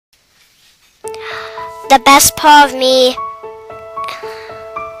The best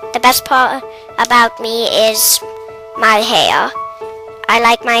part about me is my hair. I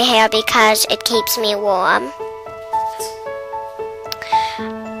like my hair because it keeps me warm.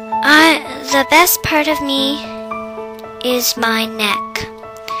 The best part of me is my neck.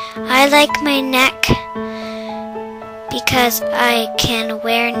 I like my neck because I can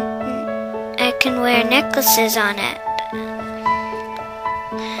wear necklaces on it.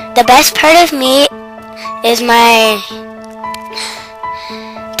 The best part of me is my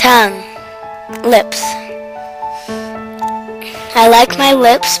tongue, lips. I like my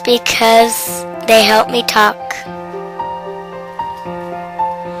lips because they help me talk.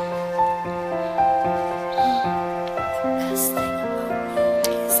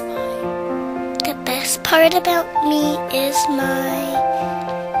 The best part about me is my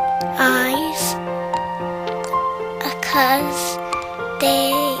eyes because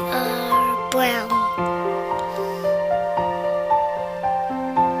they are brown.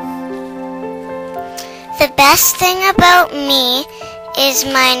 The best thing about me is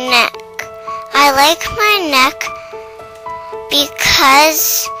my neck. I like my neck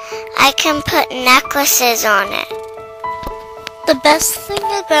because I can put necklaces on it. The best thing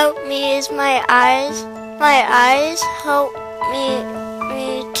about me is my eyes. My eyes help me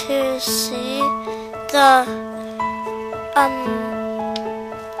to see the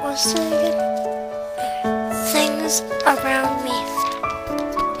things around me.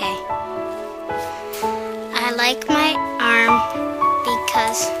 Okay. I like my arm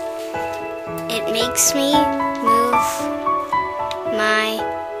because it makes me move my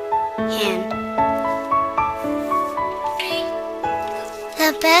hand.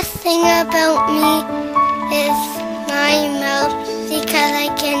 The best thing about me is my mouth because I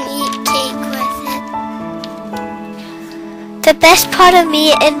can eat cake with it. The best part of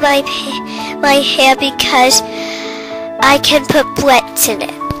me is my hair because I can put blends in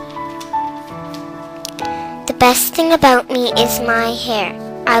it. The best thing about me is my hair.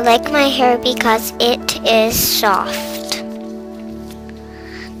 I like my hair because it is soft.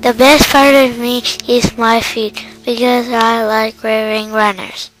 The best part of me is my feet because I like wearing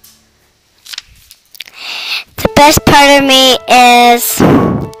runners. The best part of me is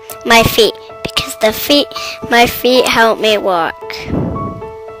my feet because my feet help me walk.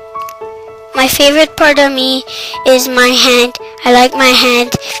 My favorite part of me is my hand. I like my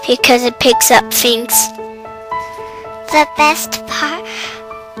hand because it picks up things. The best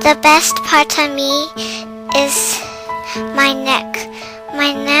part of me is my neck.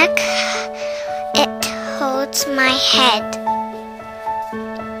 My neck, it holds my head.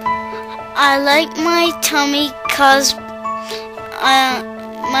 I like my tummy cause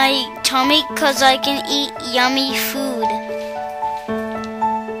I can eat yummy food.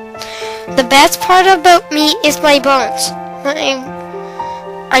 The best part about me is my bones.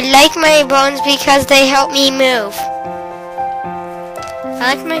 I like my bones because they help me move.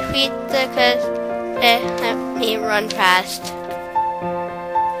 I like my feet because they help me run fast.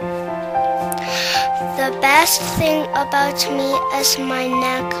 The best thing about me is my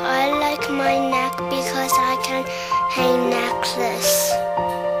neck. I like my neck because I can hang necklace.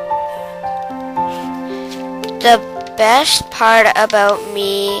 The best part about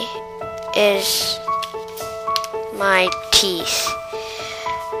me is my teeth.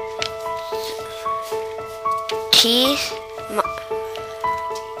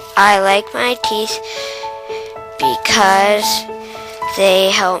 I like my teeth because they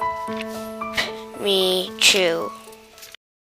help me chew.